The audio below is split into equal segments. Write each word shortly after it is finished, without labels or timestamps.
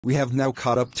We have now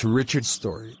caught up to Richard's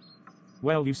story.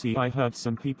 Well, you see, I heard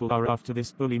some people are after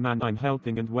this bully man I'm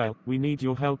helping, and well, we need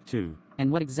your help too.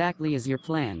 And what exactly is your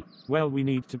plan? Well, we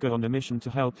need to go on a mission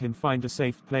to help him find a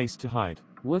safe place to hide.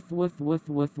 Woof woof woof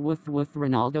woof woof woof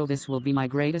Ronaldo, this will be my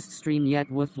greatest stream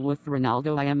yet. Woof woof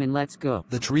Ronaldo, I am in, let's go.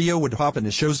 The trio would hop in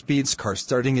a show speeds car,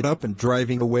 starting it up and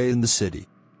driving away in the city.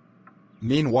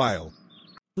 Meanwhile,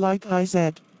 like I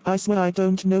said, I swear I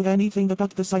don't know anything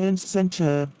about the science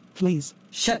center. Please.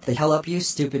 Shut the hell up, you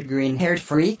stupid green-haired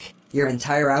freak. Your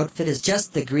entire outfit is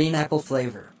just the green apple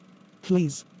flavor.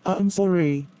 Please, I'm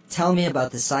sorry. Tell me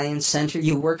about the science center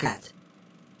you work at.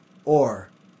 Or...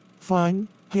 Fine,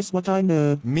 here's what I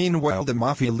know. Meanwhile, the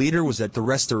mafia leader was at the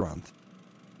restaurant.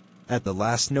 At the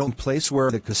last known place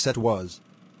where the cassette was.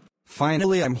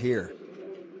 Finally, I'm here.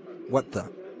 What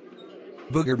the?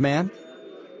 Booger Man?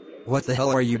 What the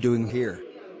hell are you doing here?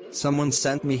 Someone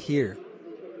sent me here.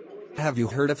 Have you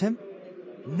heard of him?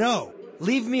 No!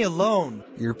 Leave me alone!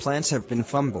 Your plans have been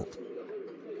fumbled.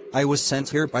 I was sent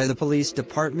here by the police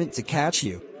department to catch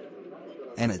you.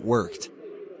 And it worked.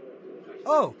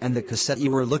 Oh! And the cassette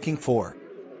you were looking for.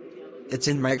 It's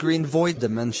in my green void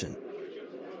dimension.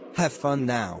 Have fun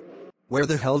now. Where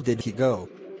the hell did he go?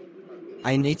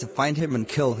 I need to find him and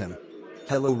kill him.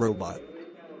 Hello, robot.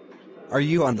 Are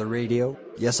you on the radio?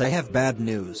 Yes, I have bad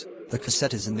news. The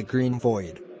cassette is in the green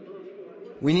void.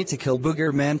 We need to kill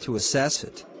Booger Man to assess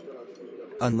it.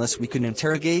 Unless we can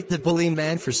interrogate the bully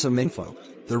man for some info.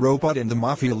 The robot and the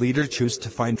mafia leader choose to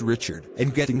find Richard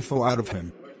and get info out of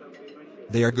him.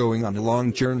 They are going on a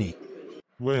long journey.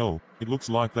 Well, it looks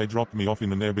like they dropped me off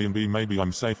in an Airbnb. Maybe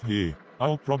I'm safe here.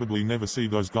 I'll probably never see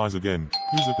those guys again.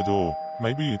 Who's at the door?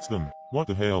 Maybe it's them. What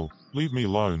the hell? Leave me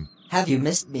alone. Have you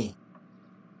missed me?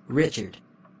 Richard.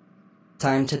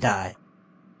 Time to die.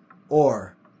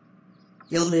 Or...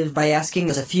 you'll live by asking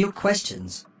us a few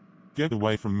questions. Get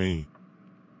away from me.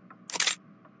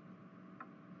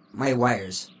 My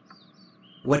wires.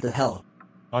 What the hell?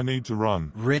 I need to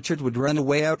run. Richard would run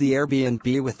away out the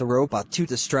Airbnb with the robot to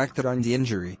distract it on the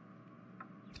injury.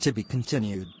 To be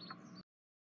continued.